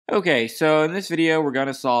Okay, so in this video we're going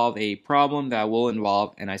to solve a problem that will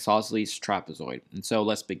involve an isosceles trapezoid. And so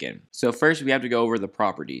let's begin. So first we have to go over the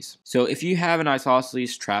properties. So if you have an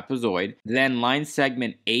isosceles trapezoid, then line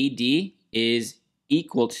segment AD is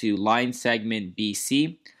equal to line segment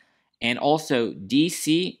BC, and also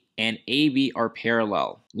DC and AB are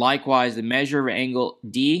parallel. Likewise, the measure of angle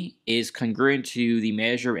D is congruent to the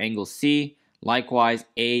measure of angle C. Likewise,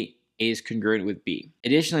 A is congruent with B.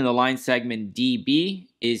 Additionally, the line segment DB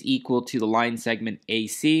is equal to the line segment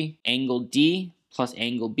AC. Angle D plus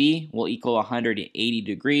angle B will equal 180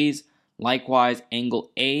 degrees. Likewise,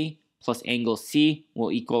 angle A plus angle C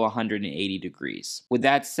will equal 180 degrees. With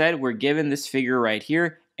that said, we're given this figure right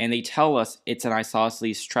here, and they tell us it's an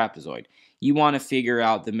isosceles trapezoid. You want to figure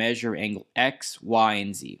out the measure of angle X, Y,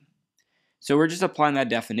 and Z. So we're just applying that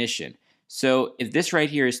definition. So if this right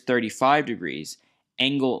here is 35 degrees,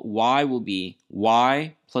 angle Y will be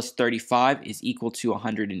Y plus 35 is equal to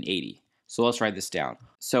 180. So let's write this down.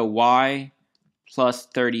 So Y plus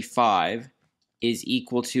 35 is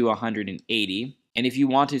equal to 180. And if you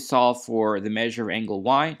want to solve for the measure of angle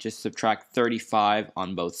Y, just subtract 35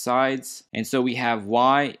 on both sides. And so we have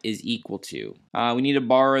Y is equal to, we need to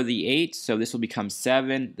borrow the 8, so this will become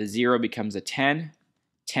 7. The 0 becomes a 10.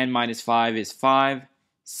 10 minus 5 is 5.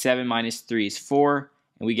 7 minus 3 is 4.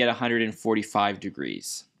 And we get 145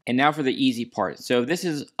 degrees. And now for the easy part. So if this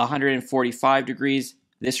is 145 degrees,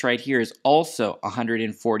 this right here is also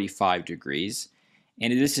 145 degrees.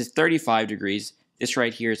 And if this is 35 degrees, this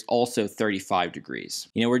right here is also 35 degrees.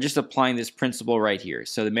 We're just applying this principle right here.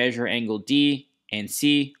 So the measure angle D and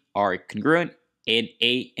C are congruent, and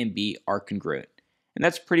A and B are congruent. And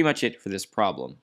that's pretty much it for this problem.